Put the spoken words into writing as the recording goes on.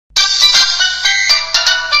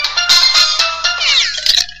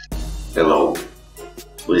Hello.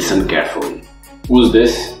 Listen carefully. Who's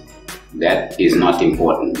this? That is not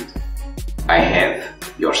important. I have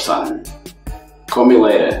your son. Call me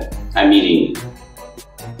later. I'm eating.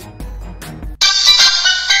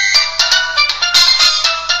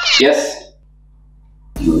 Yes?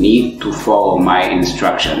 You need to follow my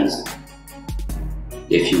instructions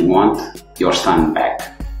if you want your son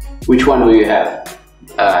back. Which one do you have?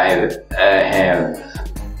 I have...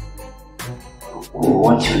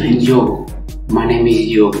 What's your name, Diogo? My name is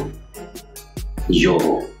Diogo.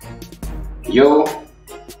 Diogo. Diogo,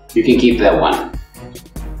 you can keep that one.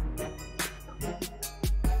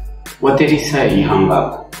 What did he say? He hung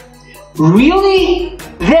up. Really?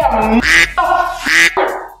 That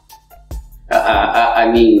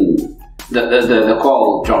I mean, the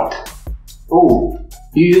call dropped. Oh,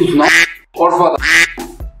 you use not or for the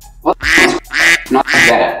what? Not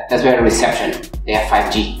better. That's better reception. They have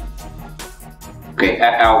 5G. Okay,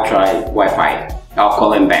 I'll try Wi-Fi. I'll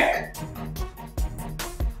call him back.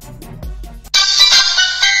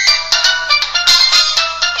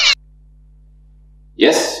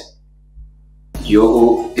 Yes?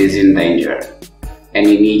 Diogo is in danger and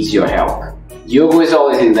he needs your help. Diogo is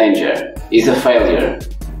always in danger. He's a failure.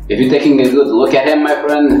 If you're taking a good look at him, my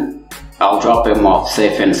friend, I'll drop him off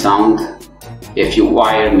safe and sound if you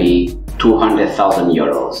wire me 200,000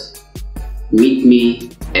 euros. Meet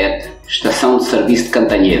me at Estação de Serviço de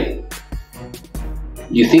Cantanhede.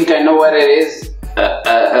 You think I know where it is?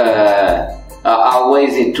 I'll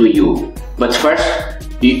raise it to you. But first,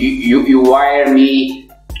 you wire me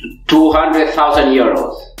 200,000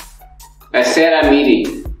 euros. I said I'm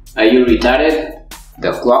eating. Are you retarded?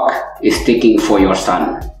 The clock is ticking for your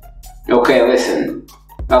son. Okay, listen.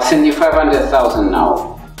 I'll send you 500,000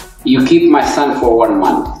 now. You keep my son for 1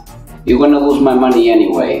 month. You're gonna lose my money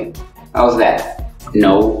anyway. How's that?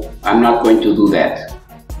 No, I'm not going to do that.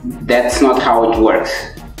 That's not how it works.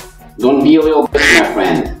 Don't be a little bitch, my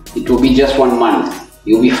friend. It will be just 1 month.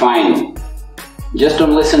 You'll be fine. Just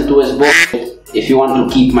don't listen to his bullshit if you want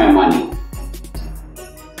to keep my money.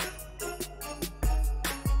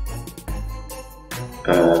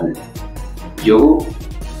 Diogo,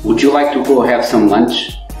 would you like to go have some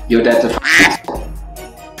lunch? Your dad's a f***ing asshole.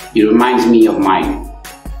 He reminds me of mine.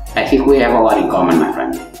 I think we have a lot in common, my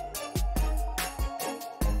friend.